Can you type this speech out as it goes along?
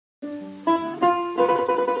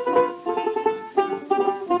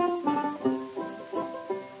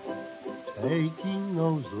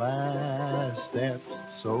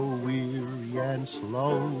and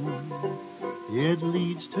slow. It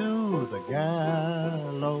leads to the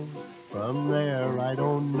gallows. From there I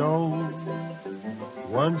don't know.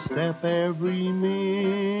 One step every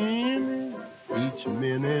minute, each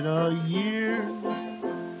minute a year.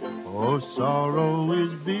 Oh, sorrow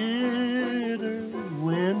is bitter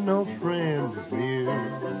when no friend is near.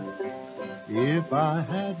 If I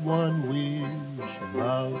had one wish,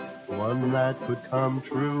 love, one that could come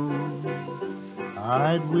true,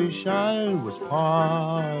 I'd wish I was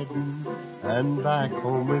pardoned and back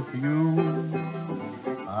home with you.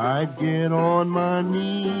 I'd get on my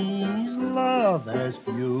knees, love, ask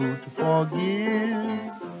you to forgive.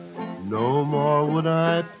 No more would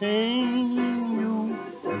I pain you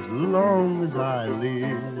as long as I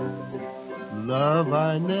live. Love,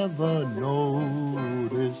 I never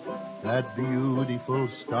noticed that beautiful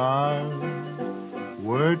stars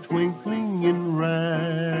were twinkling in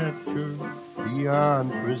rapture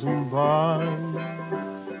beyond prison bars.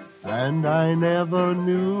 And I never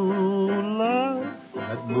knew, love,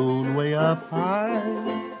 that moon way up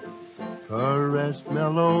high caressed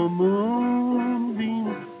mellow moonbeam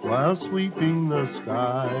while sweeping the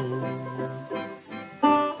sky.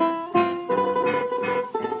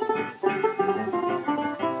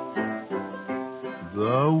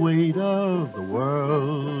 The weight of the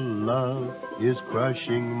world, love, is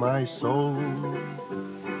crushing my soul.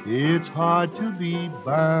 It's hard to be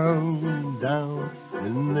bound down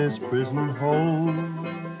in this prison hole.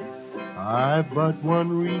 I've but one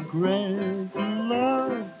regret,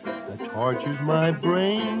 love, that tortures my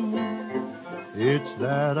brain. It's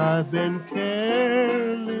that I've been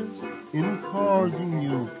careless in causing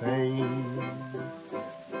you pain.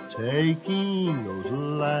 Taking those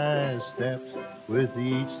last steps with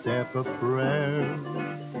each step of prayer,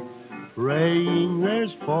 praying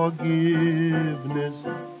there's forgiveness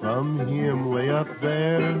from Him way up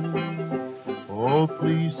there. Oh,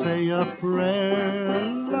 please say a prayer,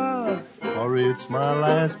 love, for it's my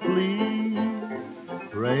last plea.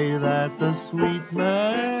 Pray that the sweet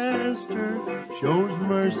Master shows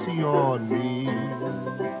mercy on me.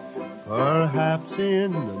 Perhaps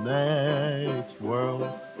in the next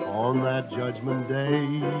world, on that judgment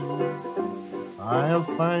day, I'll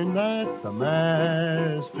find that the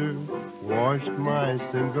Master washed my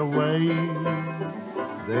sins away.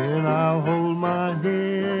 Then I'll hold my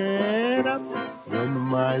head up when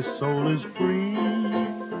my soul is free,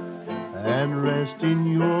 and rest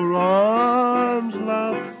in your arms,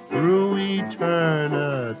 love, through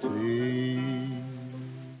eternity.